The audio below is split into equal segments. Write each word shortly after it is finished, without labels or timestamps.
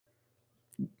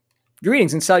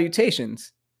Greetings and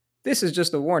salutations. This is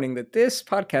just a warning that this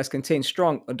podcast contains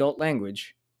strong adult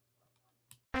language.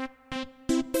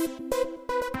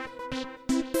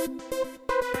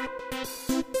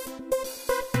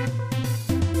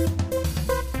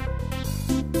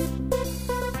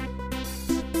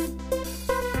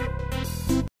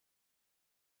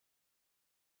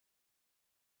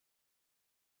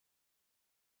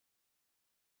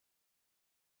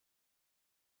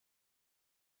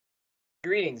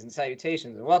 Greetings and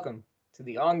salutations, and welcome to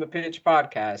the On the Pitch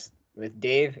podcast with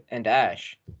Dave and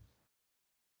Ash.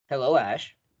 Hello,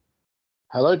 Ash.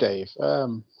 Hello, Dave.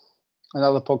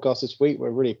 Another podcast this week.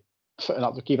 We're really keeping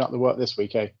up the work this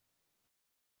week, eh?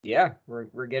 Yeah,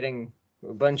 we're getting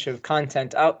a bunch of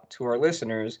content out to our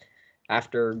listeners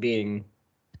after being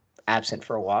absent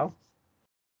for a while.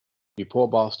 You poor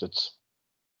bastards.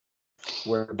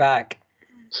 We're back.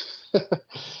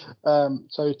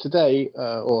 So today,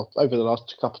 or over the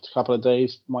last couple of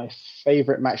days, my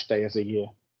favourite match day of the year.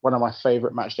 One of my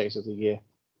favourite match days of the year.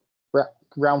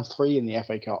 Round 3 in the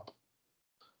FA Cup.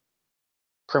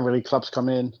 Premier League clubs come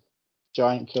in,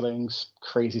 giant killings,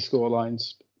 crazy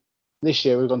scorelines. This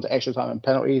year we've gone to extra time and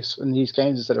penalties in these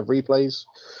games instead of replays.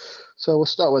 So we'll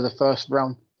start with the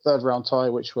third round tie,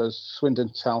 which was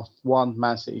Swindon Town 1,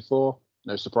 Man City 4.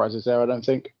 No surprises there, I don't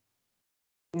think.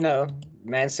 No,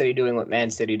 Man City doing what Man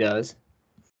City does.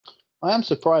 I am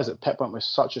surprised that Pep went with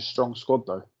such a strong squad,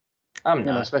 though. I'm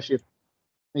not. Especially if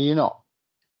you're not.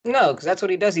 No, because that's what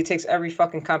he does. He takes every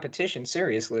fucking competition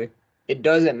seriously. It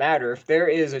doesn't matter. If there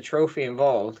is a trophy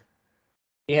involved,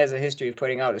 he has a history of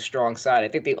putting out a strong side. I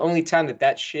think the only time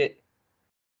that shit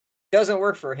doesn't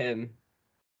work for him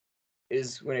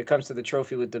is when it comes to the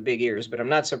trophy with the big ears. But I'm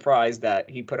not surprised that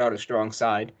he put out a strong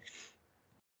side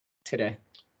today.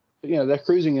 They're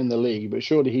cruising in the league, but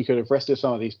surely he could have rested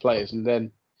some of these players and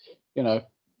then,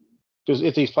 because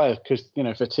if these players could,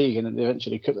 fatigue and then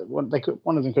eventually one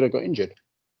of them could have got injured.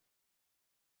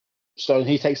 So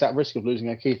he takes that risk of losing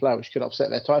a key player, which could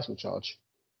upset their title charge.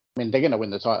 I mean, they're going to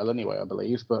win the title anyway, I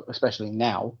believe, but especially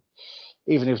now,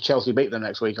 even if Chelsea beat them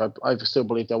next week, I still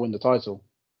believe they'll win the title.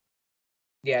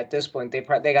 Yeah, at this point, they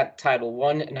got title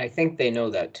won, and I think they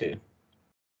know that too.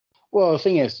 Well, the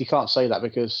thing is, you can't say that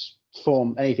because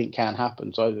form, anything can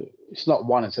happen. So it's not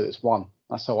won until it's won.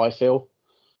 That's how I feel.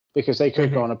 Because they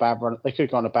could go on a bad run. They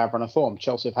could go on a bad run of form.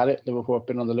 Chelsea have had it. Liverpool have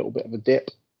been on a little bit of a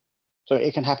dip. So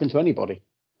it can happen to anybody.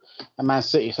 And Man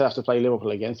City still have to play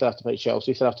Liverpool again. Still have to play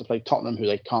Chelsea. Still have to play Tottenham, who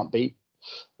they can't beat.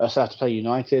 Still have to play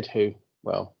United, and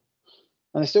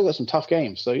they still got some tough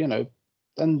games. So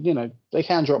they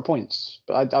can drop points.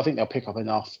 But I think they'll pick up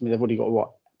enough. I mean, they've already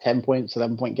got 10 points,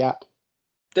 11-point gap.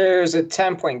 There's a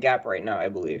 10-point gap right now, I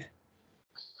believe.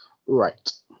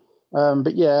 Right.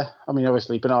 But yeah, I mean,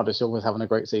 obviously Bernardo Silva's having a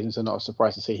great season, so not a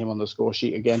surprise to see him on the score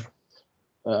sheet again.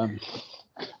 And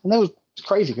that was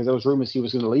crazy because there was rumours he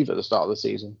was going to leave at the start of the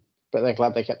season, but they're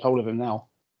glad they kept hold of him now.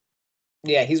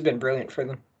 Yeah, he's been brilliant for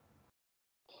them.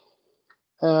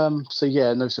 So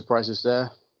yeah, no surprises there.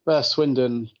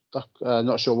 Swindon,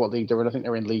 not sure what league they're in. I think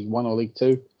they're in League 1 or League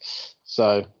 2.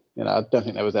 So, I don't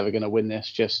think they was ever going to win this.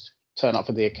 Just turn up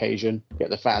for the occasion, get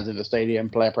the fans in the stadium,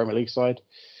 play a Premier League side,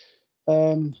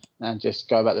 and just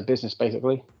go about the business,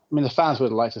 basically. I mean, the fans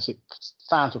would like to see.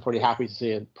 Fans were pretty happy to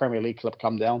see a Premier League club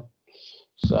come down.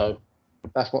 So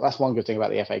that's one good thing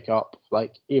about the FA Cup.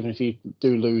 Like, even if you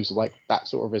do lose like that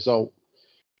sort of result,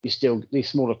 these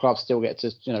smaller clubs still get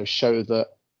to show that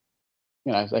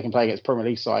they can play against Premier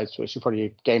League sides, which is probably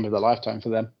a game of the lifetime for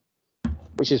them.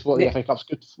 Which is what the FA Cup's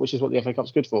good. Which is what the FA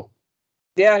Cup's good for.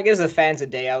 Yeah, it gives the fans a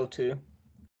day out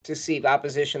to see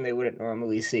opposition they wouldn't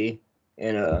normally see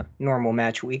in a normal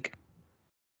match week.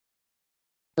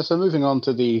 So moving on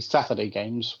to the Saturday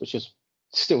games, which is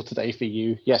still today for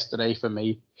you, yesterday for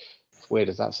me. Weird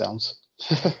as that sounds.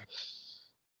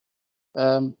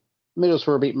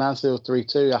 Middlesbrough beat Mansfield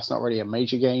 3-2. That's not really a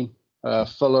major game.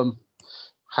 Fulham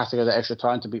had to go to extra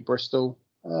time to beat Bristol.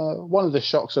 One of the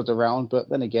shocks of the round, but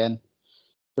then again,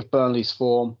 with Burnley's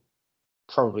form,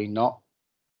 probably not.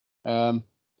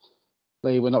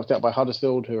 They were knocked out by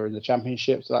Huddersfield, who are in the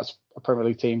Championship, so that's a Premier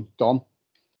League team gone.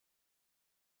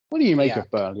 What do you make of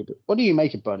Burnley?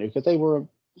 Because they were a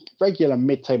regular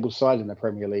mid-table side in the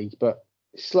Premier League, but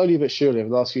slowly but surely over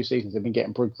the last few seasons they've been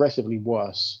getting progressively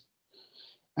worse.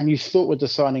 And you thought with the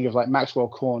signing of like Maxwell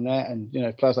Cornet and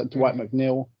players like Dwight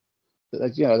McNeil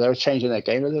that they were changing their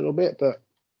game a little bit, but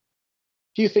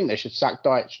do you think they should sack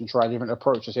Dyche and try a different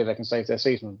approach to see if they can save their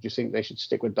season? Or do you think they should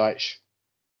stick with Dyche?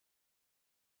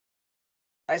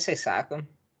 I say sack him.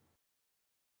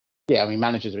 Yeah, I mean,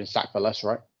 managers have been sacked for less,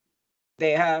 right?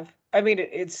 They have. I mean,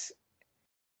 it's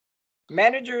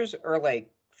managers are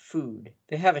like food.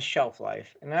 They have a shelf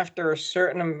life. And after a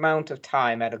certain amount of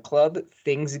time at a club,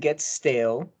 things get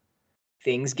stale,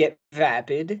 things get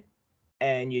vapid,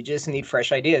 and you just need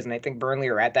fresh ideas. And I think Burnley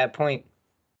are at that point.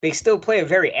 They still play a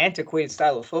very antiquated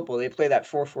style of football. They play that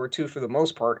 4-4-2 for the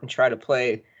most part and try to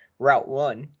play route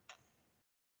one.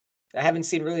 I haven't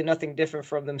seen really nothing different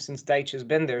from them since Deitch has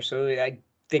been there, so I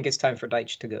think it's time for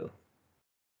Deitch to go.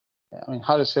 Yeah, I mean,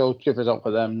 Huddersfield, good result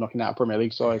for them, knocking out a Premier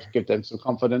League side, give them some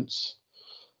confidence.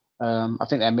 I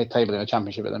think they're mid-table in the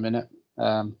Championship at the minute.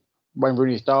 Wayne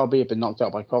Rooney's Derby have been knocked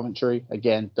out by Coventry.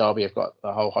 Again, Derby have got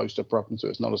a whole host of problems, so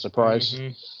it's not a surprise.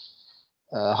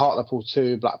 Hartlepool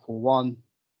 2, Blackpool 1.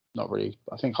 Not really.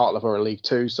 I think Hartlepool are League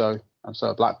 2, so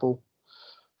Blackpool.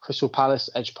 Crystal Palace,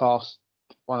 Edge Pass,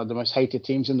 one of the most hated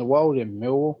teams in the world in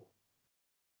Millwall.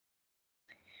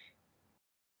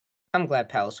 I'm glad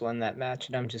Palace won that match,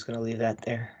 and I'm just going to leave that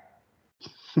there.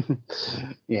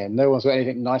 Yeah, no one's got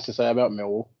anything nice to say about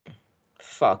Millwall.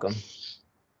 Fuck them.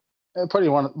 Probably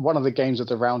one of the games of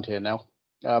the round here now.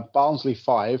 Barnsley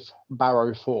 5,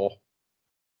 Barrow 4.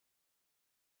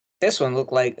 This one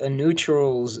looked like a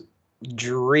neutral's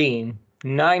dream.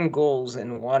 9 goals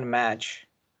in one match,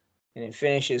 and it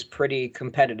finishes pretty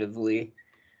competitively.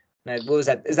 What was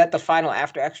that? Is that the final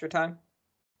after extra time?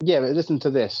 Yeah, but listen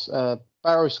to this.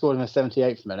 Barrow scored in the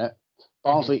 78th minute.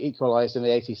 Barnsley equalised in the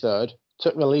 83rd.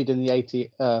 Took the lead in the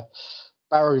 80.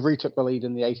 Barrow retook the lead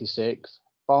in the 86th.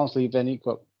 Barnsley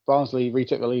retook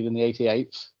the lead in the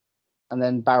 88th, and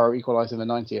then Barrow equalised in the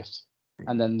 90th.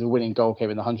 And then the winning goal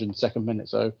came in the 102nd minute.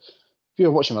 So if you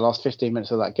were watching the last 15 minutes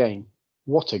of that game,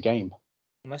 what a game!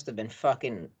 It must have been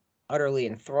fucking utterly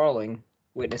enthralling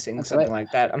witnessing something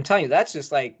like that. I'm telling you, that's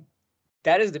just like,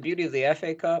 that is the beauty of the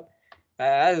FA Cup.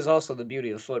 That is also the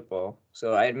beauty of football.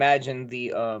 So I imagine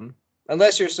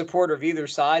unless you're a supporter of either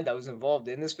side that was involved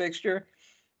in this fixture,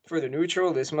 for the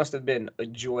neutral, this must have been a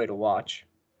joy to watch.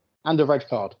 And a red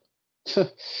card. Yeah,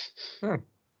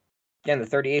 in the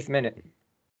 38th minute.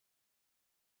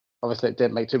 Obviously, it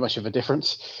didn't make too much of a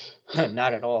difference.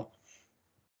 Not at all.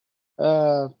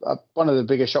 One of the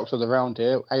biggest shocks of the round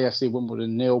here, AFC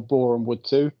Wimbledon 0, Boreham Wood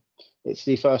 2. It's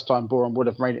the first time Boreham Wood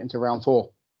have made it into round 4.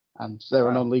 And they're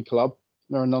a non-league club.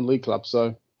 They're a non-league club,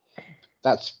 so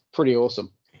that's pretty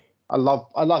awesome. I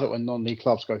love it when non-league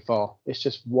clubs go far. It's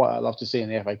just what I love to see in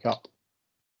the FA Cup.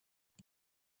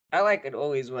 I like it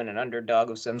always when an underdog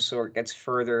of some sort gets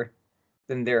further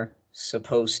than they're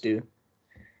supposed to.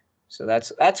 So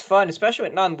that's fun, especially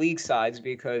with non-league sides,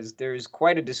 because there's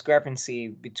quite a discrepancy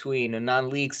between a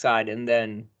non-league side and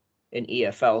then an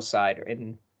EFL side,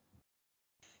 and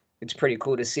it's pretty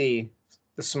cool to see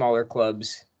the smaller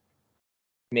clubs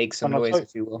make some noise,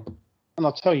 if you will. And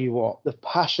I'll tell you what, the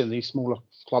passion these smaller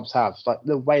clubs have, like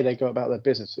the way they go about their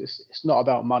business, it's not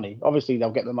about money. Obviously,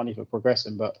 they'll get the money for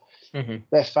progressing, but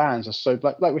their fans are so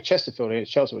like with Chesterfield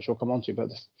against Chelsea, which we'll come on to. But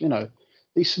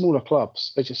these smaller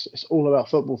clubs, it's all about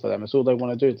football for them. It's all they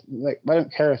want to do. They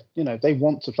don't care if they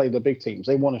want to play the big teams.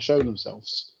 They want to show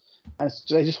themselves, and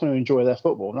they just want to enjoy their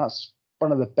football. And that's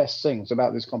one of the best things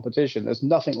about this competition. There's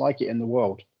nothing like it in the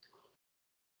world,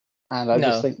 and I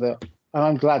just think that, and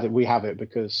I'm glad that we have it,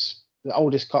 because the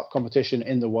oldest cup competition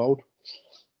in the world,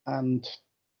 and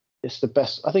it's the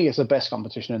best. I think it's the best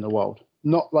competition in the world.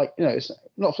 Not like it's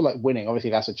not for like winning. Obviously,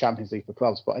 that's a Champions League for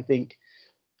clubs, but I think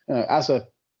as a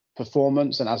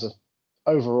performance and as a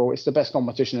overall, it's the best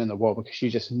competition in the world, because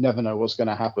you just never know what's going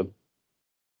to happen.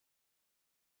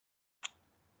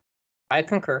 I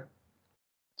concur.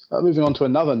 Moving on to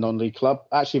another non-league club,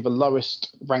 actually the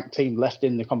lowest ranked team left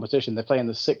in the competition. They play in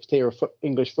the 6th tier of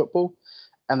English football,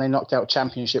 and they knocked out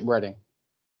Championship Reading.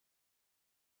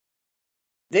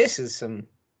 This is some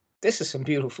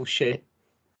beautiful shit,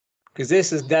 because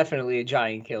this is definitely a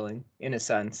giant killing in a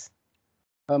sense.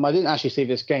 I didn't actually see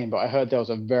this game, but I heard there was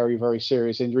a very, very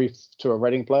serious injury to a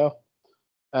Reading player.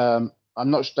 I'm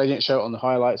not sure, they didn't show it on the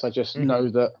highlights. I just know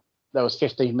that there was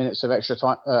 15 minutes of extra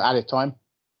time, added time.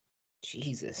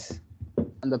 Jesus.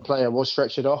 And the player was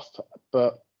stretchered off,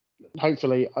 but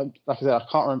hopefully, like I said, I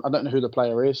can't remember. I don't know who the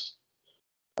player is.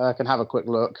 I can have a quick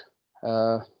look.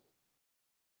 Trying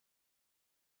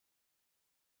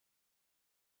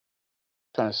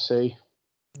to see.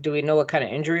 Do we know what kind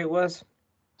of injury it was?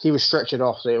 He was stretchered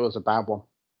off, so it was a bad one.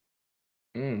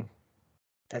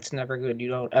 That's never good. You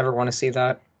don't ever want to see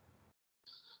that.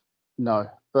 No,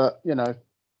 but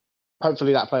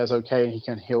hopefully that player's okay and he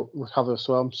can recover as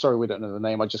well. I'm sorry we don't know the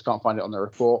name. I just can't find it on the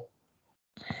report.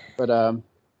 But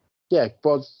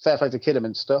well, fair play to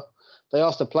Kidderminster. They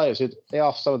asked some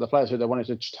of the players who they wanted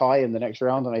to tie in the next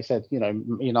round, and they said,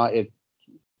 United.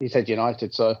 He said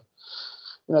United. So,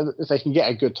 if they can get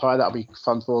a good tie, that'll be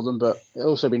fun for them. But it'll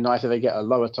also be nice if they get a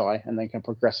lower tie and then can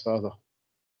progress further.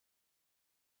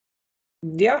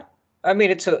 Yeah. I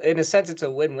mean, in a sense, it's a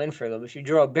win-win for them. If you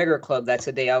draw a bigger club, that's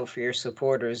a day out for your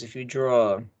supporters. If you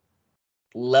draw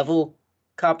level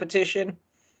competition,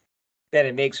 then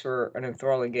it makes for an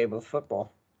enthralling game of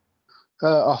football.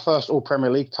 Our first all Premier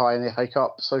League tie in the FA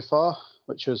Cup so far,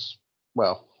 which was,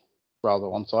 well, rather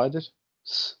one-sided.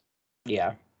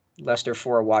 Yeah. Leicester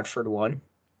 4, Watford 1.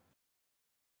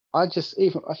 I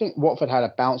think Watford had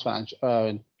a bounce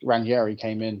when Ranieri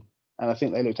came in, and I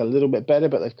think they looked a little bit better,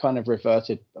 but they've kind of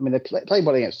reverted. I mean, they played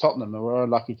well against Tottenham, and were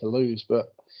unlucky to lose.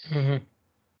 But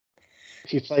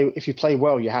if you play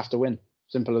well, you have to win.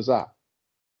 Simple as that.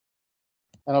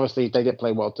 And obviously, they did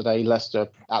play well today. Leicester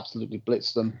absolutely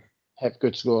blitzed them. Have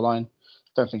good scoreline.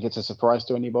 Don't think it's a surprise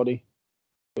to anybody,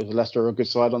 because Leicester are a good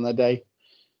side on their day,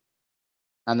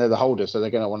 and they're the holders, so they're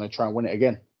going to want to try and win it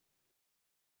again.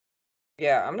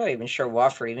 Yeah, I'm not even sure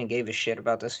Watford even gave a shit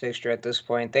about this fixture at this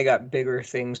point. They got bigger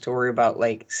things to worry about,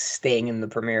 like staying in the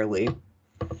Premier League.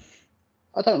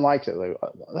 I don't like it though.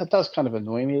 That does kind of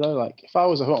annoy me though. Like if I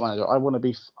was a football manager, I want to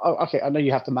be. Okay, I know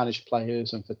you have to manage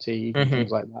players and fatigue and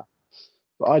things like that,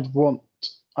 but I'd want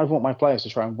my players to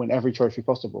try and win every trophy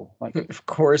possible. Like, of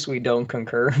course, we don't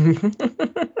concur.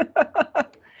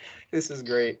 This is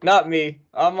great. Not me.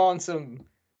 I'm on some.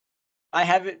 I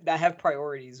have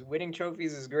priorities. Winning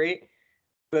trophies is great,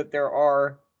 but there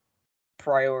are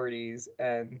priorities,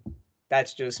 and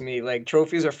that's just me. Like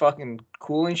trophies are fucking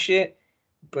cool and shit,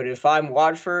 but if I'm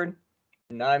Watford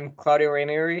and I'm Claudio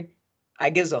Ranieri, I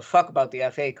gives a fuck about the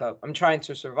FA Cup. I'm trying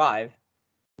to survive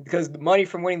because the money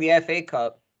from winning the FA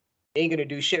Cup ain't gonna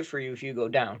do shit for you if you go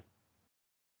down.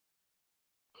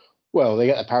 Well, they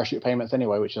get the parachute payments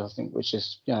anyway, which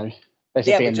is yeah, but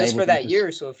just for that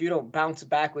year. So if you don't bounce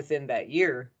back within that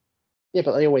year, yeah,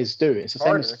 but they always do. It's the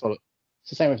same as Fulham.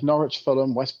 It's the same with Norwich,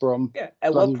 Fulham, West Brom. Yeah.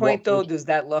 At what point though does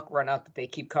that luck run out that they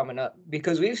keep coming up?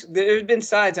 Because there's been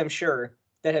sides, I'm sure,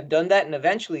 that have done that, and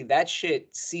eventually that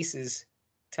shit ceases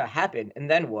to happen.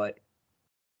 And then what?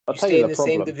 You stay in the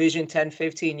same division 10,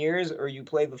 15 years, or you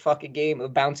play the fucking game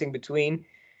of bouncing between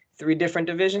 3 different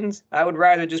divisions? I would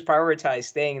rather just prioritize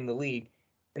staying in the league,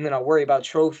 and then I'll worry about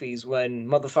trophies when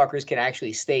motherfuckers can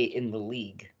actually stay in the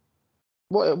league.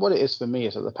 What it is for me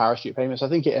is that the parachute payments, I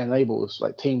think it enables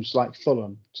like teams like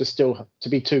Fulham to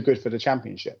be too good for the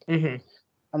Championship. Mm-hmm.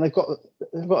 And they've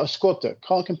got a squad that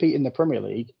can't compete in the Premier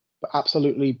League, but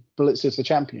absolutely blitzes the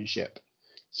Championship.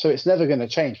 So it's never going to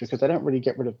change because they don't really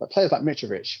get rid of players like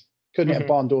Mitrovic. Couldn't hit a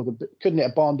barn door with the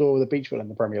Beachville in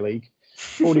the Premier League.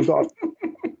 All he got.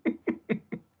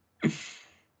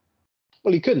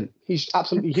 Well, he couldn't. He's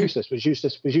absolutely useless. Was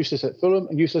useless at Fulham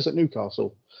and useless at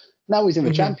Newcastle. Now he's in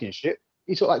the Championship.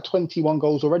 He's got like 21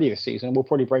 goals already this season and will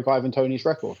probably break Ivan Toney's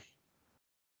record.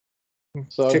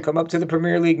 So to come up to the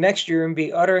Premier League next year and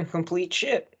be utter and complete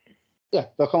shit. Yeah,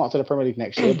 they'll come up to the Premier League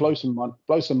next year, blow some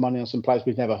money on some players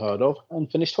we've never heard of, and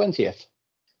finish 20th.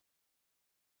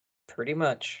 Pretty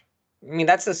much. I mean,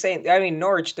 that's the same. I mean,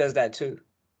 Norwich does that too.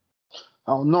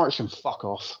 Oh, Norwich can fuck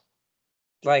off.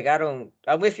 Like, I'm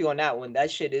with you on that one.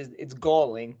 That shit it's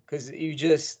galling because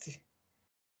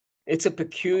it's a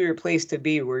peculiar place to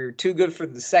be where you're too good for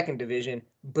the second division,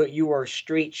 but you are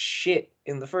straight shit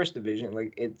in the first division.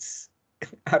 Like,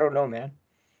 I don't know, man.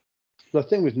 The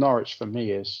thing with Norwich for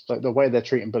me is like the way they're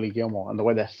treating Billy Gilmour and the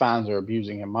way their fans are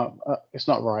abusing him. It's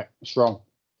not right. It's wrong.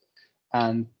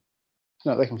 And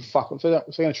they can fuck. If they're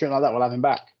going to treat him like that, we'll have him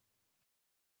back.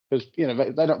 Because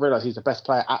they don't realise he's the best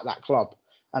player at that club,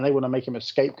 and they want to make him a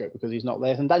scapegoat because he's not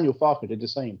there. And Daniel Farke did the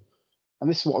same. And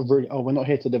this is what we're not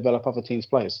here to develop other teams'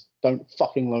 players. Don't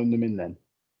fucking loan them in then.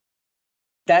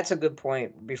 That's a good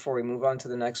point before we move on to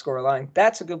the next scoreline.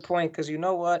 That's a good point because you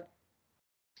know what?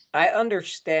 I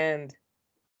understand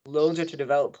loans are to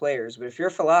develop players, but if your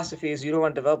philosophy is you don't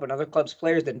want to develop another club's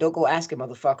players, then don't go asking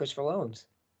motherfuckers for loans.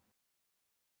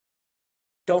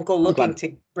 Don't go looking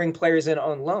to bring players in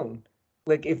on loan.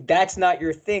 Like, if that's not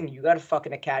your thing, you got a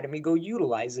fucking academy, go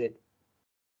utilize it.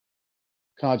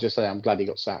 Can I just say I'm glad he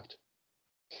got sacked?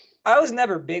 I was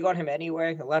never big on him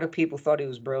anyway. A lot of people thought he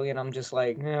was brilliant. I'm just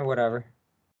like, whatever.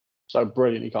 So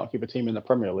brilliant, he can't keep a team in the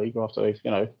Premier League after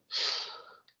they've,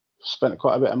 spent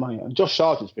quite a bit of money. And Josh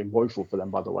Sargent's been woeful for them,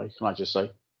 by the way. Can I just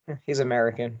say? He's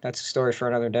American. That's a story for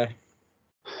another day.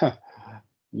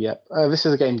 Yep. This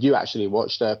is a game you actually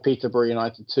watched. Peterborough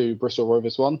United 2, Bristol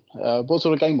Rovers 1. What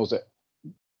sort of game was it?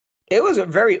 It was a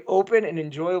very open and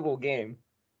enjoyable game.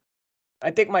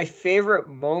 I think my favorite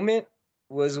moment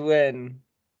was when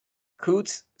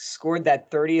Coots scored that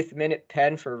 30th minute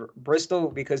pen for Bristol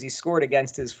because he scored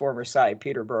against his former side,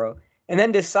 Peterborough. and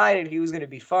then decided he was going to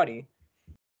be funny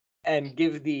and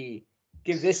give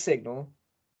this signal,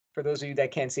 for those of you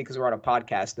that can't see because we're on a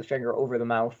podcast, the finger over the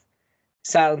mouth,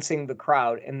 silencing the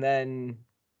crowd. And then,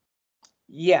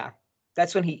 yeah,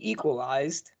 that's when he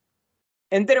equalized.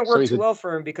 And didn't work too well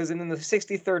for him because in the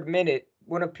 63rd minute,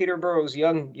 one of Peterborough's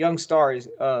young stars,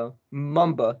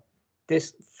 Mumba,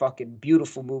 this fucking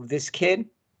beautiful move. This kid,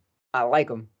 I like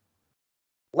him.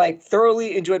 Like,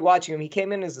 thoroughly enjoyed watching him. He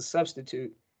came in as a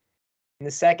substitute in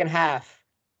the second half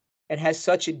and has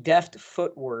such a deft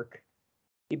footwork.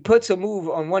 He puts a move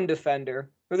on one defender.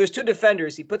 Or there's two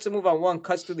defenders. He puts a move on one,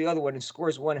 cuts through the other one, and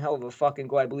scores one hell of a fucking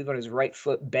goal, I believe, on his right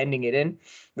foot, bending it in,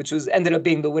 which ended up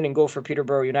being the winning goal for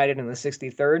Peterborough United in the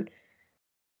 63rd.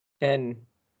 And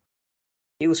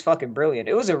he was fucking brilliant.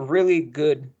 It was a really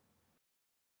good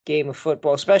game of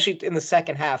football, especially in the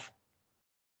second half.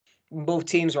 Both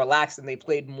teams relaxed and they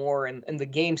played more, and the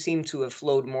game seemed to have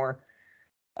flowed more.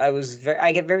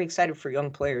 I get very excited for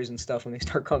young players and stuff when they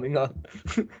start coming up,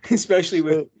 especially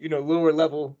with lower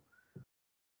level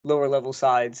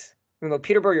sides. Even though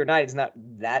Peterborough United is not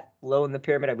that low in the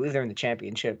pyramid, I believe they're in the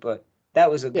championship, but that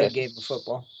was a good game of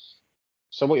football.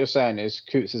 So what you're saying is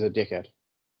Coots is a dickhead.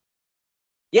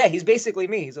 Yeah, he's basically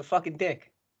me. He's a fucking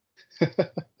dick.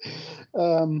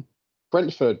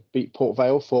 Brentford beat Port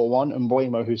Vale 4-1, and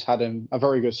Mbeumo, who's had a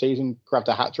very good season, grabbed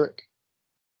a hat-trick.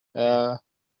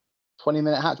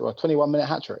 20-minute hat-trick, or 21-minute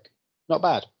hat-trick. Not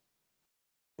bad.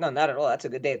 No, not at all. That's a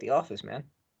good day at the office, man.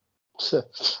 I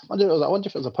wonder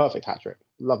if it was a perfect hat-trick.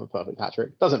 Love a perfect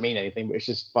hat-trick. Doesn't mean anything, but it's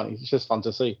just funny. It's just fun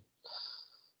to see.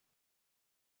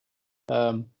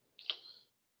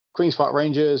 Queen's Park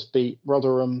Rangers beat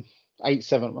Rotherham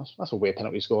 8-7. That's a weird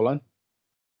penalty scoreline.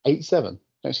 8-7.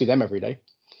 Don't see them every day.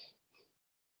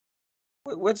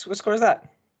 What score is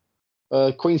that?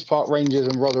 Queen's Park Rangers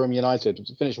and Rotherham United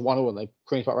finished 1-1, and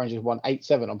Queen's Park Rangers won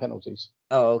 8-7 on penalties.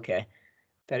 Oh, okay.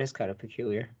 That is kind of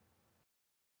peculiar.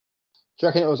 Do you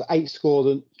reckon it was 8 scored?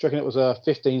 Do you reckon it was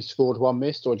 15 scored, 1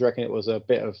 missed, or do you reckon it was a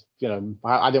bit of,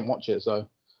 I didn't watch it, so.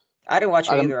 I didn't watch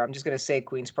it either. I'm just going to say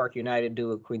Queen's Park United do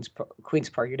what Queen's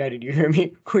Park United, you hear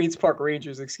me? Queen's Park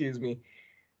Rangers, excuse me,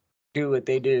 do what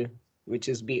they do, which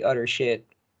is be utter shit.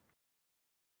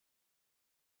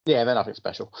 Yeah, they're nothing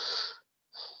special.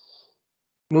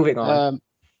 Moving on.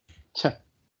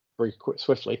 Very quick,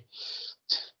 swiftly.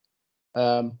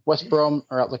 West Brom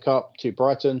are out the cup to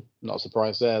Brighton. Not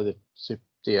surprised there. The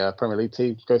Premier League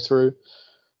team go through.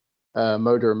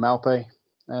 Moda and Malpe.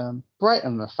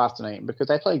 Brighton are fascinating because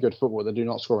they play good football. They do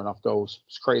not score enough goals.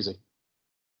 It's crazy.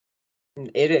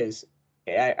 It is.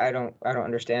 I don't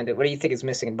understand it. What do you think is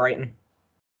missing in Brighton?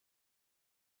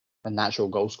 A natural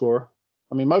goal scorer.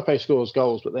 I mean, Mope scores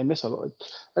goals, but they miss a lot.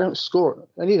 They don't score.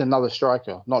 They need another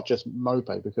striker, not just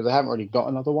Mope, because they haven't really got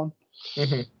another one.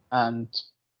 Mm-hmm. And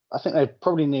I think they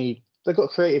probably need. They've got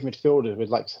creative midfielders with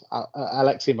like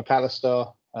Alexi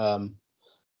McAllister.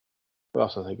 Who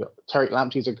else have they got? Tariq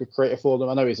Lamptey's a good creator for them.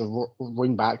 I know he's a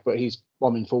wing back, but he's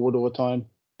bombing forward all the time.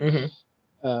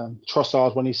 Mm-hmm.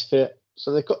 Trossard when he's fit.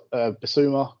 So they've got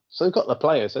Basuma. So they've got the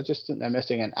players. I just think they're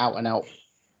missing an out-and-out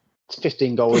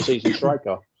 15-goal-a-season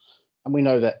striker. And we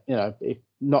know that,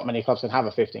 not many clubs can have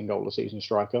a 15-goal-a-season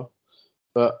striker.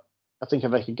 But I think if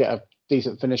they could get a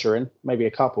decent finisher in, maybe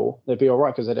a couple, they'd be all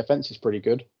right because their defence is pretty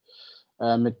good.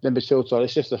 The midfield side,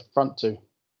 it's just the front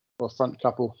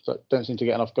couple that don't seem to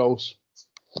get enough goals.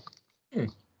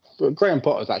 But Graham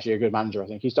Potter's actually a good manager, I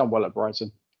think. He's done well at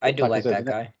Brighton. I do like that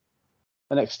guy.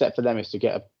 The next step for them is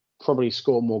to probably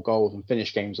score more goals and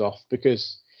finish games off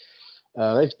because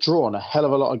they've drawn a hell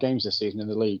of a lot of games this season in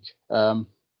the league.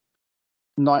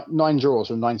 9 draws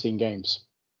from 19 games.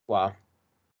 Wow.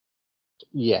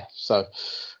 Yeah, so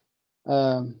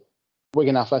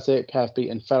Wigan Athletic have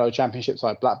beaten fellow championship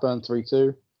side Blackburn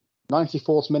 3-2.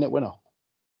 94th minute winner.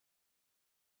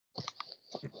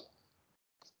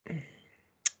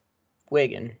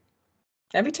 Wigan.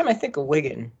 Every time I think of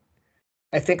Wigan,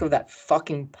 I think of that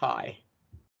fucking pie.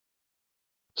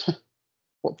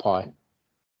 What pie?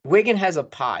 Wigan has a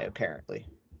pie, apparently.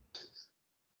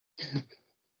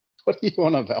 What are you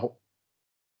on about?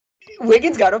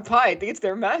 Wigan's got a pie. I think it's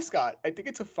their mascot. I think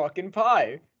it's a fucking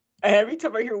pie. And every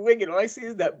time I hear Wigan, all I see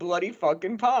is that bloody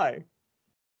fucking pie.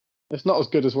 It's not as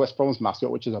good as West Brom's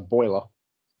mascot, which is a boiler.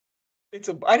 I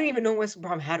didn't even know West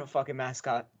Brom had a fucking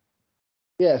mascot.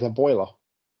 Yeah, it's a boiler.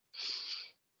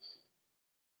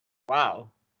 Wow.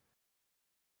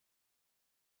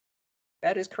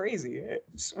 That is crazy.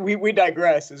 We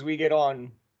digress as we get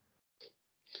on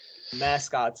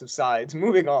mascots of sides.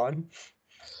 Moving on.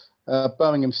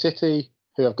 Birmingham City,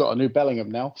 who have got a new Bellingham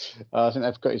now. I think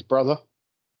they've got his brother.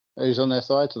 who's on their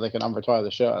side, so they can unretire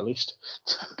the shirt at least.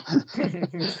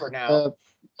 For now.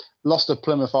 Lost to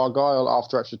Plymouth Argyle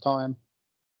after extra time.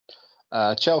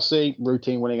 Chelsea,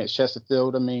 routine win against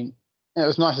Chesterfield. I mean, it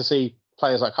was nice to see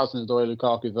players like Hudson-Odoi,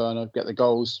 Lukaku, Werner get the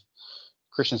goals.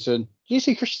 Christensen. Did you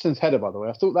see Christensen's header, by the way?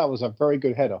 I thought that was a very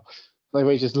good header. The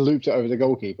way he just looped it over the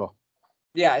goalkeeper.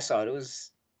 Yeah, I saw it. It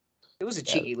was a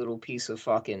cheeky little piece of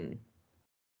fucking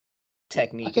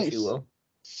technique, if you will.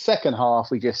 Second half,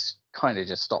 we just kind of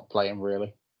just stopped playing,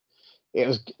 really.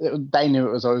 They knew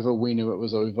it was over. We knew it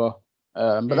was over.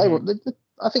 But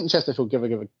I think Chesterfield gave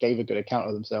a good account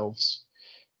of themselves.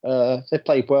 They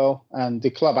played well, and the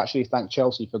club actually thanked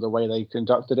Chelsea for the way they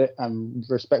conducted it and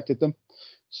respected them.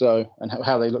 So, and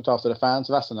how they looked after the fans.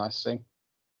 So that's a nice thing.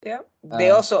 Yeah.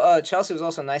 They also Chelsea was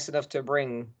also nice enough to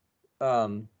bring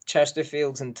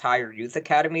Chesterfield's entire youth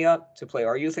academy up to play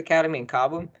our youth academy in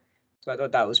Cobham. So I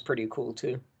thought that was pretty cool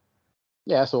too.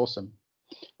 Yeah, that's awesome.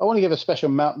 I want to give a special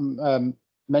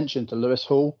mention to Lewis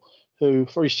Hall, who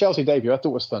for his Chelsea debut I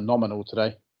thought was phenomenal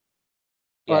today.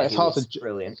 Yeah, it's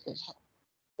brilliant.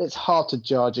 It's hard to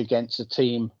judge against a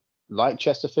team like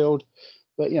Chesterfield,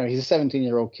 but he's a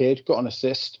 17-year-old kid, got an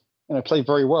assist, played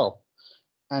very well.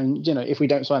 And if we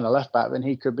don't sign a left back, then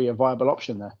he could be a viable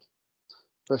option there.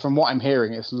 But from what I'm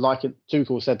hearing, it's like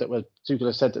Tuchel has said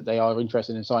that they are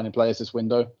interested in signing players this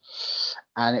window,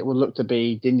 and it will look to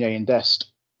be Digne and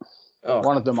Dest. Oh,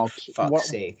 one of them I'll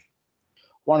sake.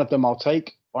 One of them I'll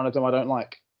take. One of them I don't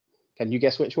like. Can you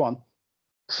guess which one?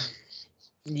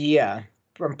 Yeah,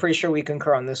 I'm pretty sure we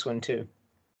concur on this one too.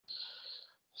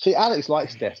 See, Alex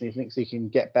likes Dest and he thinks he can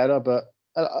get better, but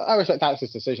I respect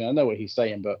Alex's decision. I know what he's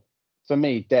saying, but for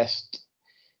me, Dest.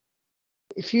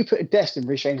 If you put Dest in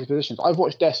Reece James's positions, I've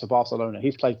watched Dest for Barcelona.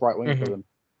 He's played right wing for them.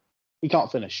 He can't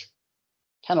finish.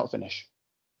 Cannot finish.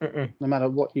 No matter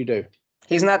what you do.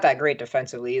 He's not that great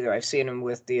defensively either. I've seen him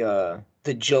with the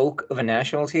joke of a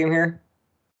national team here.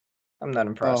 I'm not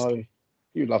impressed. Oh,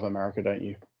 you love America, don't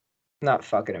you? Not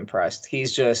fucking impressed.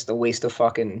 He's just a waste of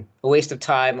time, a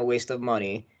waste of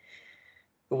money,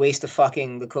 a waste of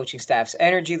fucking the coaching staff's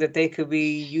energy that they could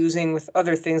be using with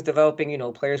other things, developing,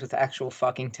 players with actual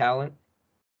fucking talent.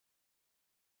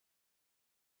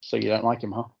 So you don't like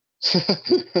him, huh?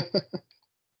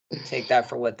 Take that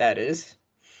for what that is.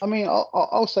 I mean,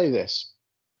 I'll say this.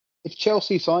 If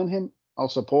Chelsea sign him, I'll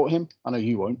support him. I know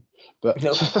you won't, but...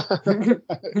 No.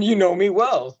 You know me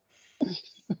well.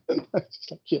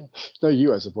 Yeah. No, you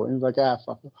won't support him.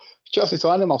 Fuck him. If Chelsea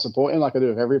sign him, I'll support him like I do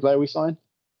with every player we sign.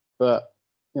 But,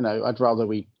 I'd rather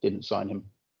we didn't sign him,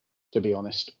 to be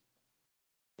honest.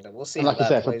 Yeah, we'll see how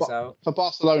that plays out. For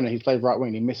Barcelona, he's played right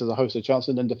wing. He misses a host of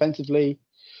chances. And defensively,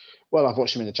 well, I've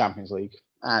watched him in the Champions League,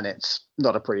 and it's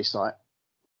not a pretty sight.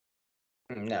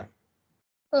 No.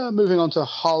 Moving on to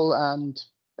Hull and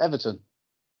Everton.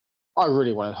 I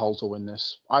really wanted Hull to win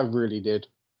this. I really did.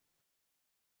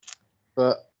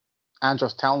 But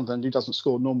Andros Townsend, who doesn't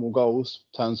score normal goals,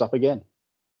 turns up again.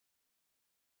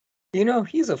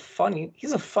 He's a funny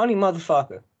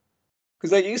motherfucker.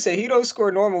 Because like you say, he don't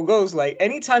score normal goals. Like,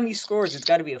 anytime he scores, it's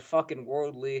got to be a fucking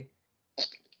worldly.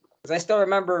 Because I still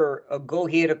remember a goal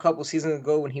he had a couple seasons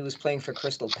ago when he was playing for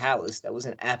Crystal Palace. That was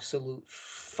an absolute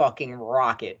fucking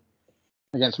rocket.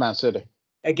 Against Man City.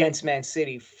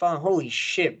 Holy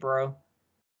shit, bro.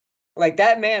 Like,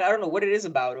 that man, I don't know what it is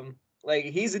about him. Like,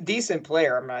 he's a decent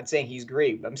player. I'm not saying he's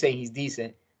great, but I'm saying he's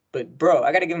decent. But, bro,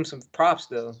 I got to give him some props,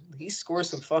 though. He scores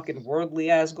some fucking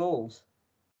worldly-ass goals.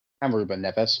 And Ruben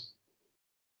Neves.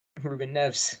 Ruben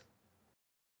Neves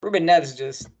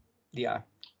just, yeah.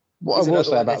 What I will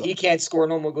say about he can't score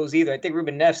normal goals either. I think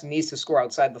Ruben Neves needs to score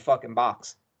outside the fucking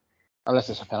box. Unless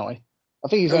it's a penalty. I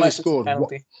think he's only scored.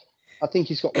 I think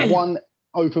he's got one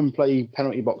open play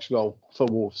penalty box goal for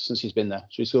Wolves since he's been there.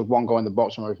 So he scored one goal in the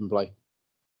box from open play.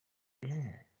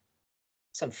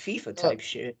 Some FIFA type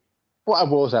shit. What I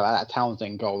will say about that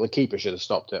Townsend goal, the keeper should have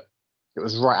stopped it. It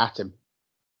was right at him.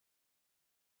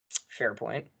 Fair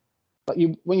point. But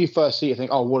when you first see it, you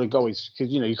think, oh, what a goal. Because,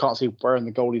 you can't see where in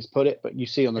the goal he's put it, but you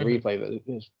see on the replay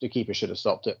that the keeper should have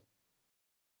stopped it.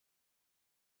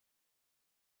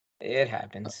 It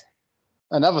happens.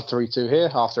 Another 3-2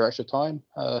 here after extra time.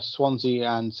 Swansea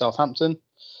and Southampton.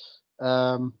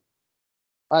 This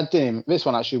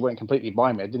one actually went completely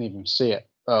by me. I didn't even see it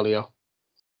earlier.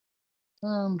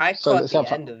 I caught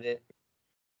the end of it.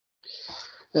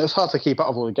 It was hard to keep up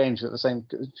with all the games at the same.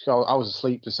 I was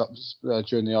asleep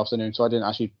during the afternoon, so I didn't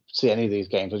actually see any of these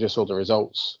games. I just saw the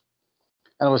results.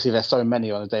 And obviously, there's so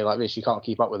many on a day like this, you can't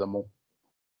keep up with them all.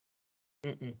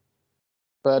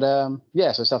 But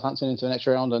so Southampton into the next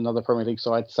round, another Premier League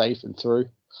side safe and through,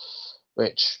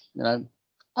 which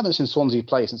I haven't seen Swansea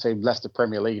play since they left the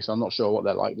Premier League, so I'm not sure what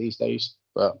they're like these days.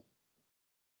 But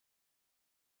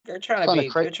They're trying to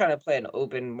they're trying to play an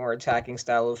open, more attacking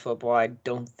style of football. I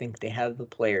don't think they have the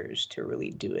players to really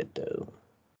do it though.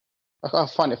 I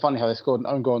find it funny how they scored an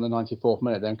own goal in the 94th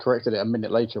minute, then corrected it a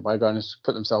minute later by going and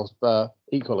put themselves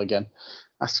equal again.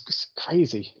 That's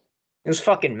crazy. It was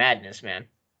fucking madness, man.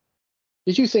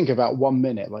 Did you think about 1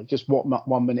 minute, like just what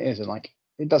 1 minute is, and like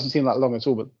it doesn't seem that long at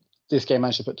all, but this game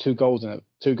managed to put 2 goals in it,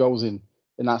 2 goals in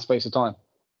that space of time.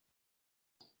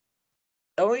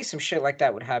 Only some shit like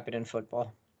that would happen in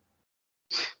football.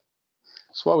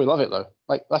 That's why we love it, though.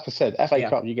 Like I said, FA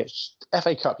Cup, you get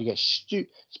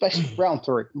especially round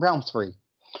three,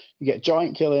 you get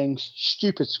giant killings,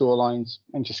 stupid scorelines,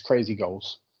 and just crazy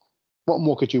goals. What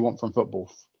more could you want from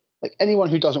football? Like anyone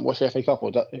who doesn't watch the FA Cup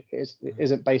or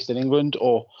isn't based in England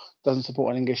or doesn't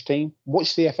support an English team,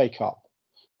 watch the FA Cup.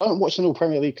 Don't watch an all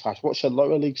Premier League clash. Watch a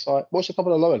lower league side. Watch a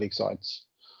couple of lower league sides.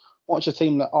 Watch a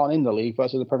team that aren't in the league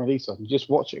versus the Premier League side. Just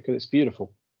watch it because it's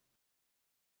beautiful.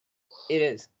 It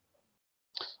is.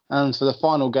 And for the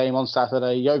final game on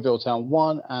Saturday, Yeovil Town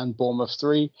 1 and Bournemouth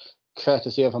 3,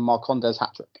 courtesy of a Marcondes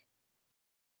hat-trick.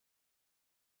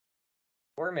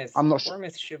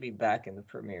 Bournemouth should be back in the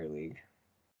Premier League.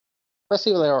 Let's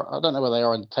see where they are. I don't know where they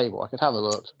are on the table. I could have a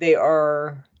look.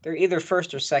 They're either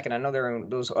first or second. I know they're in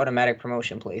those automatic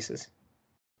promotion places.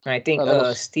 And I think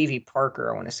Stevie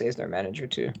Parker, I want to say, is their manager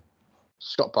too.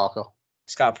 Scott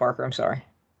Parker, I'm sorry.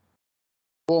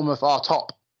 Bournemouth are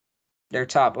top. They're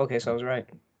top. Okay, so I was right.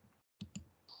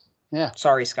 Yeah.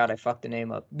 Sorry, Scott, I fucked the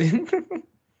name up. They've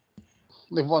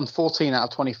won 14 out of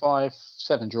 25,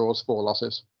 7 draws, 4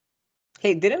 losses.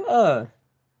 Hey, I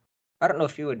don't know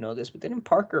if you would know this, but didn't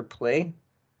Parker play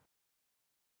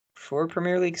for a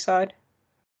Premier League side?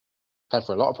 Played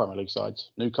for a lot of Premier League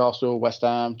sides. Newcastle, West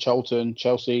Ham, Charlton,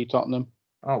 Chelsea, Tottenham.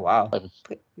 Oh, wow.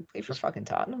 Play for fucking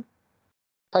Tottenham?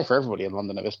 Play for everybody in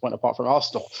London at this point, apart from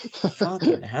Arsenal.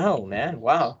 Fucking hell, man.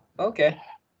 Wow. Okay.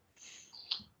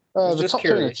 The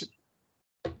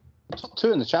top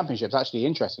two in the Championship is actually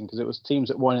interesting because it was teams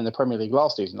that won in the Premier League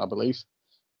last season, I believe.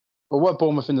 But were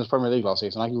Bournemouth in the Premier League last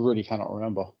season? I really cannot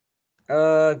remember.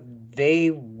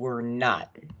 They were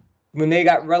not. When they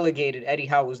got relegated, Eddie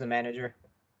Howe was the manager.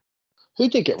 Who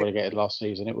did get relegated last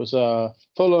season? It was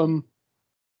Fulham,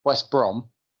 West Brom,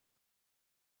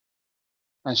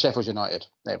 and Sheffield United.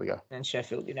 There we go. And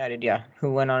Sheffield United, yeah,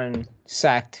 who went on and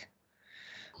sacked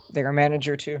their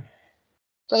manager too.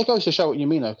 So it goes to show what you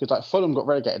mean, though, because like Fulham got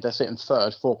relegated, they're sitting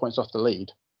third, 4 points off the lead,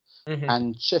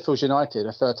 and Sheffield United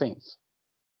are 13th.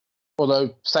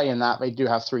 Although saying that, they do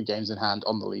have 3 games in hand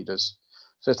on the leaders.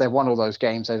 So if they won all those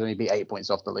games, they'd only be 8 points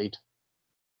off the lead.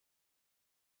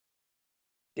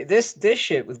 This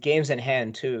shit with games in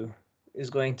hand too is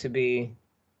going to be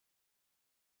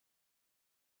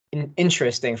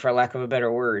interesting, for lack of a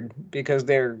better word, because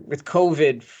they're with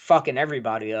COVID fucking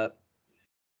everybody up.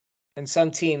 And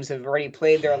some teams have already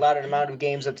played their allotted amount of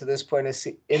games up to this point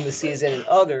in the season, and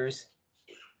others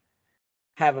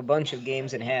have a bunch of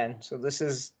games in hand. So this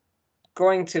is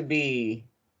going to be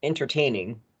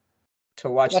entertaining to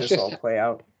watch this all play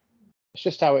out. It's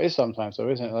just how it is sometimes, though,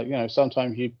 isn't it? Like, you know,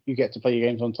 sometimes you get to play your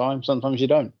games on time, sometimes you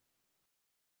don't.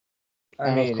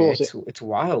 I mean, of course it's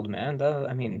wild, man. Though,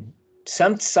 I mean,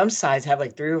 some sides have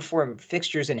like 3 or 4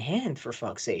 fixtures in hand, for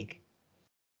fuck's sake.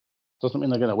 Doesn't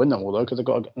mean they're going to win them all, though, because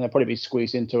they'll probably be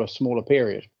squeezed into a smaller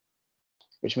period,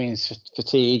 which means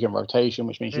fatigue and rotation,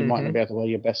 which means you might not be able to play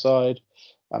your best side,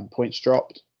 and points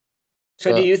dropped.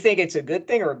 So, do you think it's a good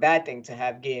thing or a bad thing to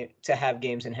have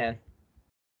games in hand?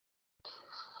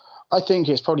 I think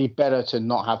it's probably better to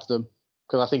not have them,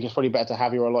 because I think it's probably better to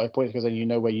have your allotted points, because then you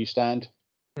know where you stand.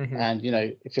 And, you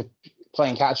know, if you're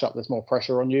playing catch up, there's more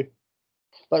pressure on you.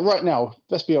 Like right now,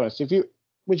 let's be honest,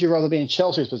 would you rather be in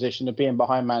Chelsea's position than being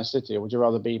behind Man City, or would you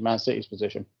rather be Man City's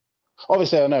position?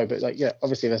 Obviously, I know, but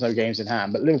obviously there's no games in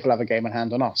hand, but Liverpool have a game in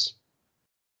hand on us.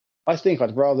 I think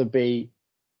I'd rather be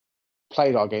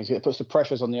played our games. It puts the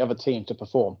pressures on the other team to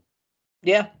perform.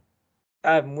 Yeah,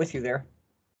 I'm with you there.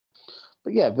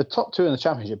 But yeah, the top 2 in the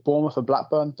Championship, Bournemouth and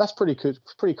Blackburn, that's pretty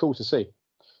cool to see,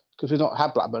 because we've not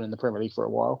had Blackburn in the Premier League for a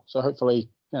while. So hopefully,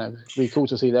 it'll be cool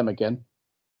to see them again.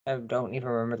 I don't even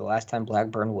remember the last time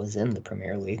Blackburn was in the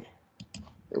Premier League.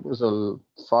 It was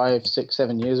 5, 6,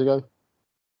 7 years ago.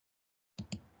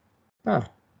 Huh.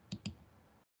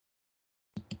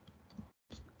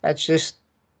 That just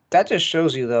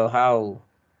shows you, though, how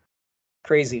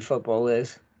crazy football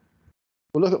is.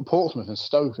 Well, look at Portsmouth and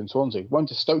Stoke and Swansea. When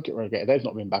did Stoke get relegated? They've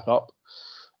not been back up.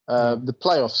 The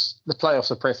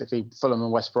playoffs are basically Fulham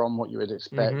and West Brom, what you would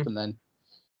expect, and then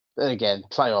again,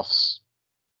 playoffs.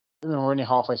 we're only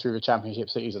halfway through the championship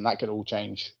season. That could all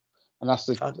change, and that's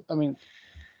the. Fuck. I mean,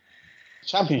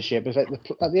 championship is at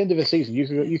the end of the season.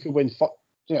 You could win.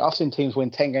 I've seen teams win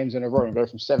 10 games in a row and go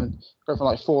from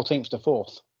like 14th to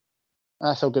 4th.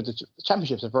 That's how good the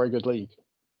championship's a very good league.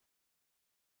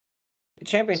 The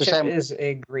championship is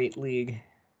a great league.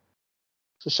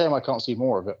 It's a shame I can't see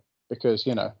more of it because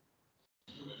it'd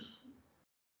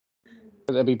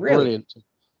be brilliant.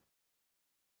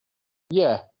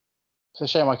 Yeah, it's a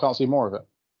shame I can't see more of it.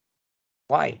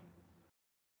 Why?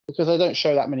 Because they don't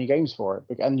show that many games for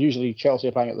it, and usually Chelsea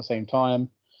are playing at the same time.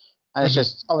 And it's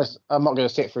just, honest, I'm not going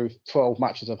to sit through 12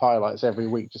 matches of highlights every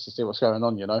week just to see what's going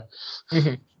on,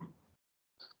 Mm-hmm.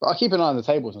 But I keep an eye on the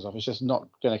tables and stuff. It's just not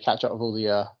going to catch up with all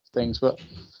the things. But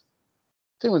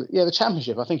the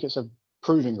Championship, I think it's a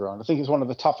proving ground. I think it's one of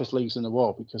the toughest leagues in the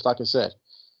world because, like I said,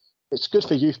 it's good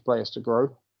for youth players to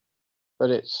grow, but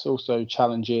it's also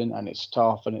challenging and it's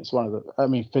tough and it's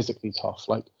physically tough.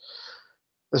 Like,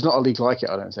 there's not a league like it,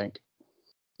 I don't think.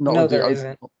 There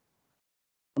isn't.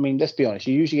 I mean, let's be honest.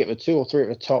 You usually get the 2 or 3 at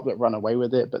the top that run away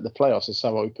with it, but the playoffs are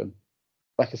so open.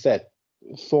 Like I said,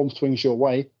 form swings your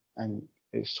way and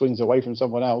it swings away from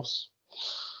someone else,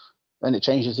 and it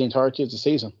changes the entirety of the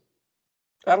season.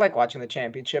 I like watching the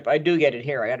championship. I do get it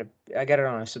here. I get it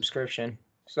on a subscription,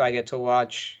 so I get to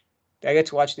watch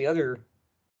the other.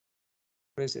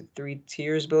 What is it? 3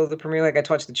 tiers below the Premier League. I get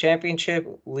to watch the Championship,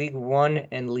 League One,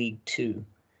 and League Two.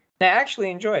 And I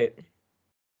actually enjoy it.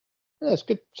 Yeah, it's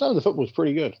good. Some of the football's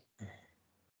pretty good.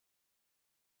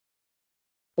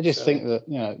 I just think that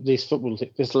these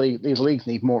leagues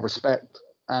need more respect,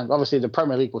 and obviously the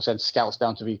Premier League will send scouts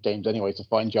down to these games anyway to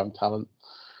find young talent,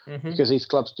 because these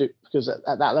clubs do. Because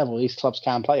at that level, these clubs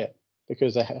can play it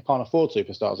because they can't afford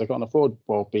superstars, they can't afford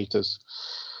world beaters.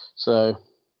 So,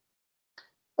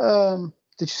 did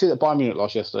you see that Bayern Munich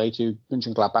lost yesterday to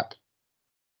Mönchengladbach?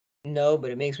 No,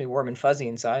 but it makes me warm and fuzzy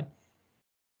inside.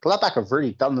 Gladbach have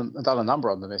really done a number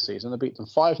on them this season. They beat them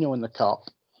 5-0 in the cup,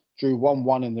 drew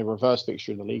 1-1 in the reverse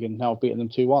fixture in the league, and now beating them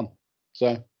 2-1.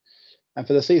 So, and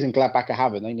for the season Gladbach are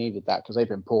having, they needed that because they've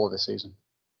been poor this season.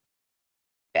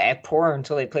 Yeah, poor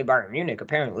until they play Bayern Munich,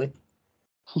 apparently.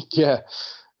 Yeah,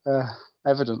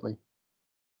 evidently.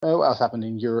 What else happened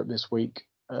in Europe this week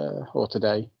or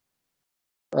today?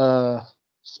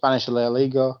 Spanish La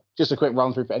Liga. Just a quick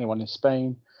run through for anyone in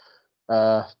Spain.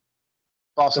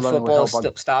 Barcelona the football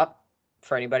still stop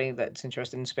for anybody that's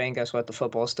interested in Spain. Guess what? The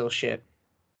football is still shit.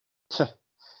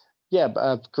 Yeah,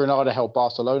 but Granada held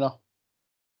Barcelona.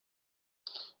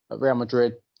 Real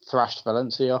Madrid thrashed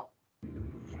Valencia.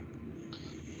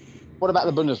 What about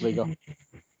the Bundesliga?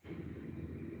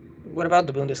 What about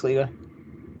the Bundesliga?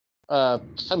 A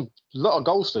lot of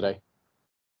goals today.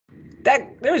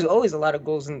 There's always a lot of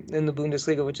goals in the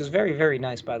Bundesliga, which is very, very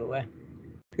nice, by the way.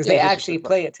 Because they actually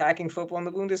play attacking football in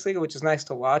the Bundesliga, which is nice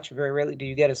to watch. Very rarely do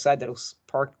you get a side that'll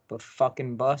park the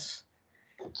fucking bus.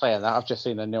 Saying that, I've just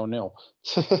seen a 0-0.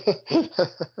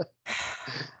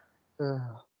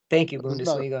 Thank you,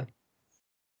 Bundesliga.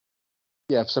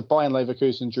 Yeah, so Bayern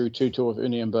Leverkusen drew 2-2 with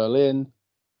Union Berlin.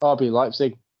 RB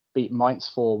Leipzig beat Mainz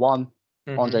 4-1.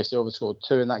 Andre Silva scored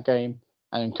 2 in that game.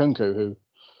 And Nkunku, who... I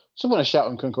just want to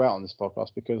shout Nkunku out on this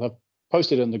podcast because I've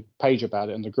posted on the page about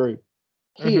it in the group.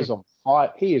 He is on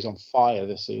fire. He is on fire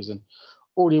this season.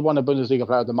 Already won a Bundesliga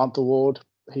Player of the Month award.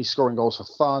 He's scoring goals for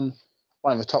fun.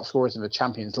 One of the top scorers in the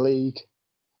Champions League,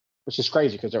 which is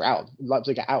crazy because they're out.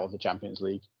 Leipzig are out of the Champions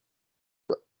League.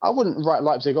 But I wouldn't write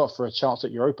Leipzig off for a chance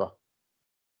at Europa.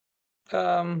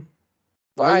 Depends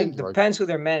who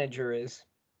their manager is.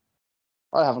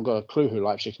 I haven't got a clue who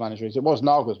Leipzig's manager is. It was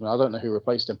Nagelsmann. I don't know who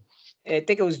replaced him. I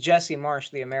think it was Jesse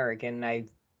Marsch, the American. I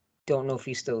don't know if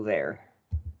he's still there.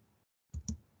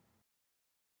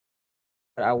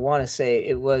 But I want to say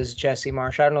it was Jesse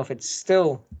Marsch. I don't know if it's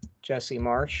still Jesse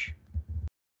Marsch.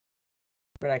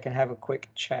 But I can have a quick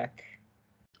check.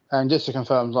 And just to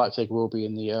confirm, Leipzig will be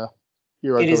in the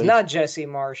Europa It is League. not Jesse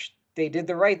Marsch. They did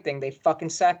the right thing. They fucking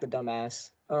sacked the dumbass.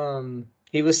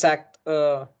 He was sacked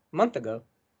a month ago.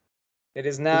 It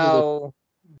is now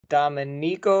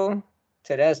Domenico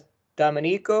Tedesco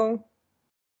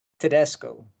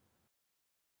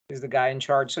is the guy in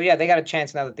charge. So yeah, they got a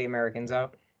chance now that the American's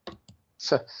out.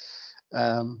 So,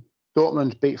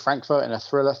 Dortmund beat Frankfurt in a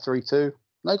thriller 3-2.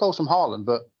 No goals from Haaland,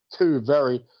 but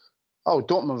Dortmund were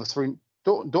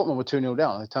 2-0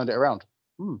 down. They turned it around.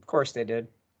 Of course they did.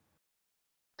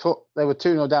 They were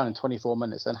 2-0 down in 24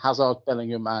 minutes, and Hazard,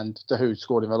 Bellingham, and Dahoud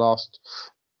scored in the last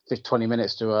 20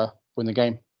 minutes to win the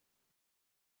game.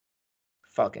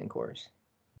 Fucking course.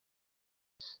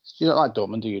 You don't like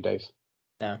Dortmund, do you, Dave?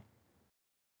 No.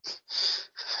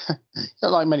 You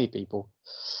don't like many people.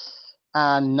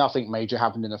 And nothing major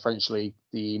happened in the French league.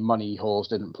 The money whores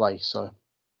didn't play, so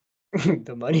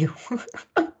The money.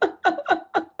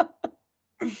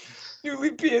 You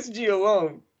leave PSG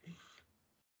alone.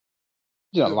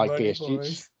 you don't The like money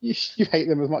PSG. whores. You hate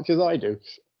them as much as I do.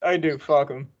 I do. Fuck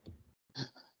them.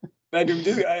 I do.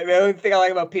 The only thing I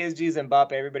like about PSG is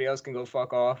Mbappe. Everybody else can go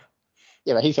fuck off.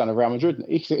 Yeah, but he's going to Real Madrid.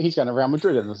 He's going to Real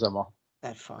Madrid in the summer.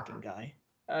 That fucking guy.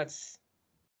 I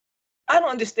don't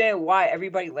understand why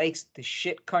everybody likes the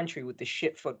shit country with the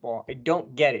shit football. I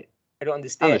don't get it. I don't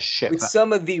understand. With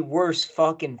some of the worst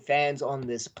fucking fans on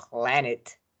this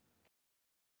planet.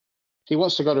 He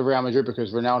wants to go to Real Madrid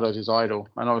because Ronaldo's his idol,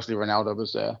 and obviously Ronaldo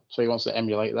was there, so he wants to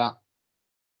emulate that.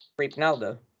 Rape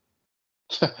Ronaldo.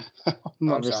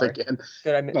 I'm sorry. Again.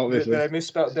 Did I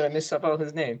misspell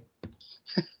his name?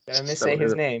 Did I missay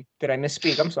his name? Did I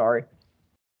misspeak? I'm sorry.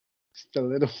 Just a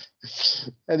little.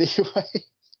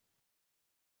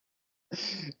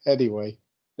 Anyway,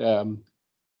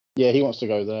 yeah, he wants to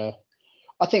go there.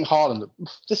 I think Haaland.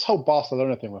 This whole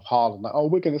Barcelona thing with Haaland, like, oh,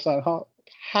 we're going to sign Haaland.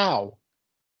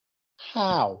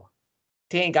 How?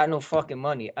 They ain't got no fucking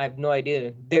money. I have no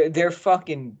idea. They're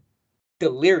fucking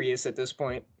delirious at this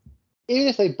point. Even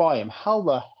if they buy him, how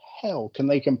the hell can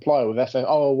they comply with FA?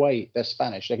 Oh wait, they're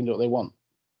Spanish. They can do what they want.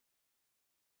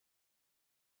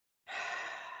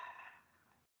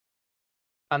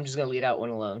 I'm just gonna leave that one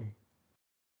alone.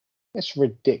 It's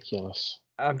ridiculous.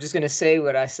 I'm just gonna say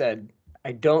what I said.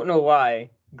 I don't know why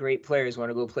great players want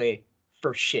to go play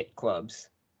for shit clubs.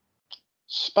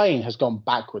 Spain has gone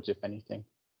backwards, if anything.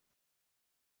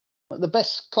 The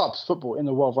best clubs football in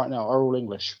the world right now are all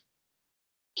English.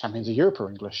 Champions of Europe are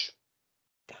English.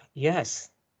 Yes,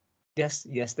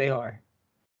 they are.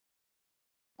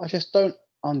 I just don't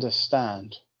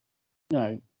understand. You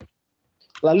know,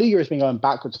 La Liga has been going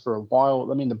backwards for a while.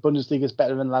 I mean, the Bundesliga is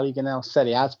better than La Liga now.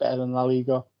 Serie A is better than La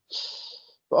Liga.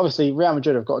 But obviously, Real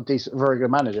Madrid have got a very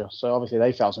good manager. So obviously,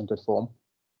 they found some good form.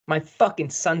 My fucking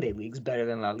Sunday league's better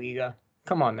than La Liga.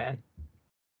 Come on, man.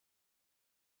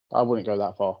 I wouldn't go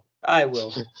that far. I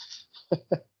will.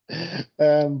 But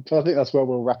I think that's where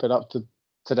we'll wrap it up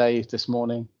this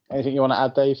morning. Anything you want to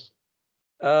add, Dave?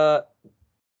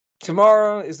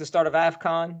 Tomorrow is the start of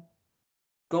AFCON.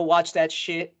 Go watch that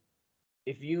shit.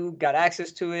 If you got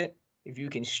access to it, if you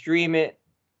can stream it,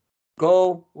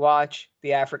 go watch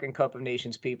the African Cup of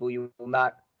Nations, people. You will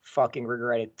not fucking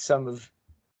regret it. Some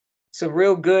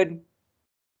real good,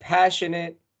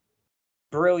 passionate,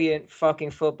 brilliant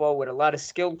fucking football with a lot of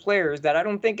skilled players that I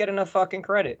don't think get enough fucking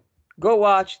credit. Go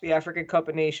watch the African Cup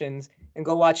of Nations and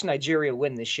go watch Nigeria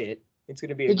win this shit. It's going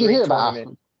to be a great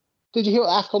tournament. Did you hear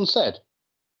what AFCON said?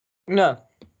 No.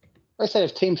 They said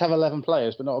if teams have 11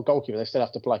 players but not a goalkeeper, they still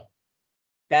have to play.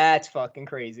 That's fucking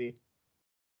crazy.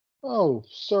 Oh,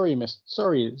 sorry, I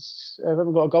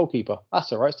haven't got a goalkeeper.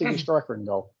 That's all right. Stick your striker in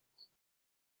goal.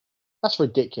 That's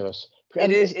ridiculous.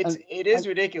 It is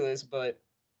ridiculous, but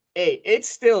hey, it's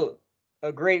still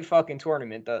a great fucking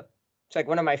tournament, though. It's like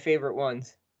one of my favorite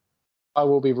ones. I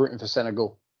will be rooting for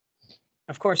Senegal.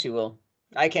 Of course you will.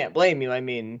 I can't blame you. I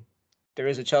mean, there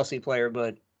is a Chelsea player,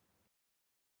 but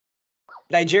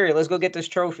Nigeria, let's go get this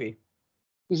trophy.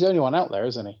 He's the only one out there,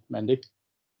 isn't he, Mendy?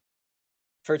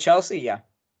 For Chelsea, yeah.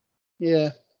 Yeah.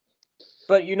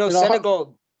 But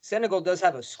Senegal does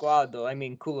have a squad, though. I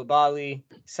mean, Koulibaly,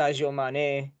 Sadio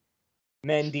Mane,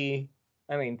 Mendy.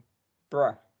 I mean,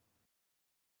 bruh.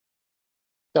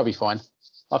 They'll be fine.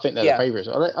 I think they're the favourites.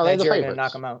 Are they the favourites? Gonna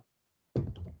knock them out.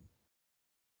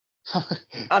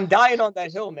 I'm dying on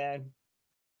that hill, man.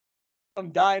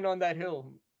 I'm dying on that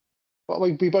hill. But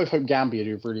we both hope Gambia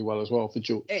do really well as well for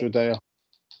Judea.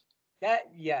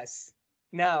 Yes.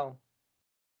 Now,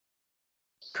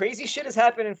 crazy shit has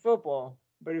happened in football,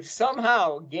 but if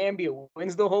somehow Gambia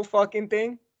wins the whole fucking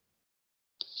thing,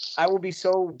 I will be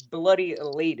so bloody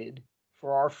elated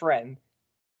for our friend.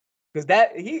 Because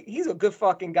he's a good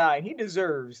fucking guy, and he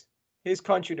deserves his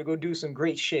country to go do some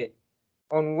great shit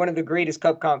on one of the greatest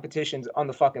cup competitions on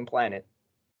the fucking planet.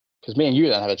 Because me and you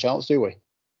don't have a chance, do we?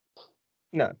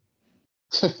 No.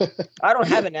 I don't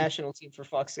have a national team, for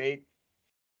fuck's sake.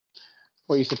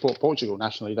 Well, you support Portugal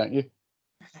nationally, don't you?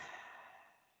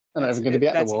 They're not even going to be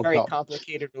at the World Cup. That's a very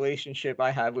complicated relationship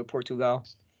I have with Portugal.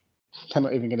 They're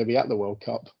not even going to be at the World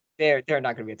Cup. They're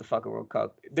not going to be at the fucking World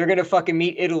Cup. They're going to fucking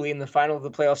meet Italy in the final of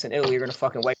the playoffs, and Italy are going to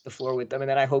fucking wipe the floor with them. And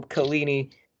then I hope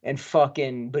Chiellini and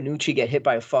fucking Bonucci get hit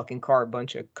by a fucking car, a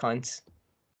bunch of cunts.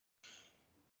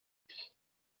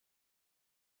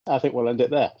 I think we'll end it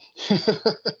there.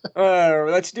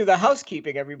 Let's do the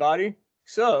housekeeping, everybody.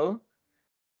 So,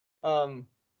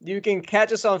 you can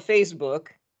catch us on Facebook.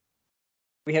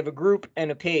 We have a group and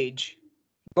a page.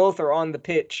 Both are on the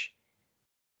pitch.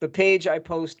 the page, I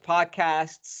post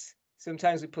podcasts.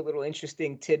 Sometimes we put little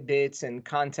interesting tidbits and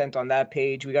content on that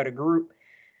page. We got a group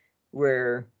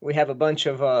where we have a bunch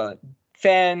of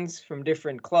fans from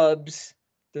different clubs.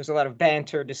 There's a lot of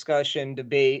banter, discussion,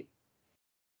 debate,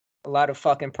 a lot of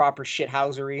fucking proper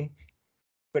shithousery,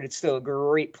 but it's still a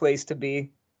great place to be.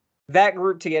 That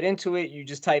group, to get into it, you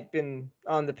just type in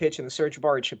on the pitch in the search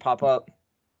bar, it should pop up.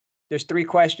 There's 3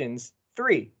 questions.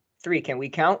 Three. Can we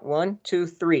count? 1, 2,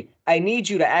 3. I need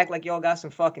you to act like y'all got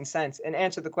some fucking sense and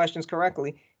answer the questions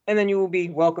correctly, and then you will be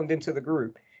welcomed into the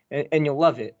group, and you'll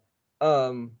love it.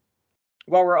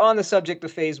 While we're on the subject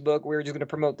of Facebook, we're just going to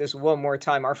promote this one more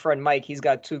time. Our friend Mike, he's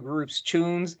got 2 groups.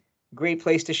 Tunes, great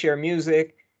place to share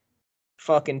music.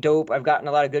 Fucking dope. I've gotten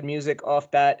a lot of good music off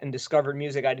that and discovered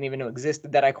music I didn't even know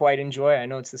existed that I quite enjoy. I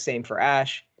know it's the same for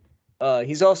Ash.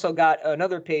 He's also got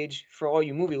another page for all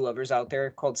you movie lovers out there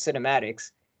called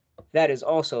Cinematics. That is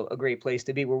also a great place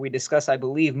to be, where we discuss, I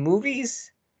believe,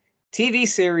 movies, TV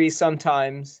series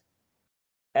sometimes,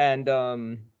 and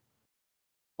or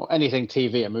anything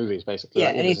TV and movies, basically. yeah,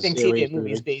 Like, anything TV and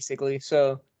movies, basically.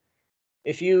 So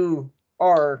if you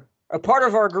are a part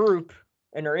of our group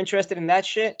and are interested in that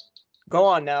shit, go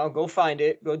on now, go find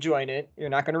it, go join it. You're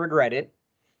not going to regret it.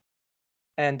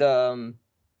 And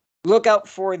look out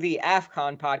for the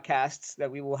AFCON podcasts that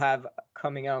we will have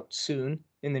coming out soon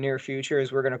in the near future,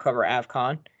 as we're going to cover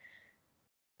AFCON.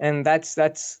 And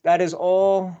that is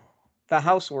all the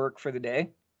housework for the day.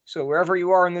 So wherever you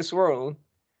are in this world,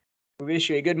 we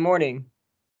wish you a good morning,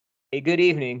 a good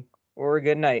evening, or a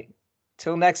good night.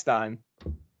 Till next time,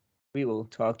 we will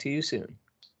talk to you soon.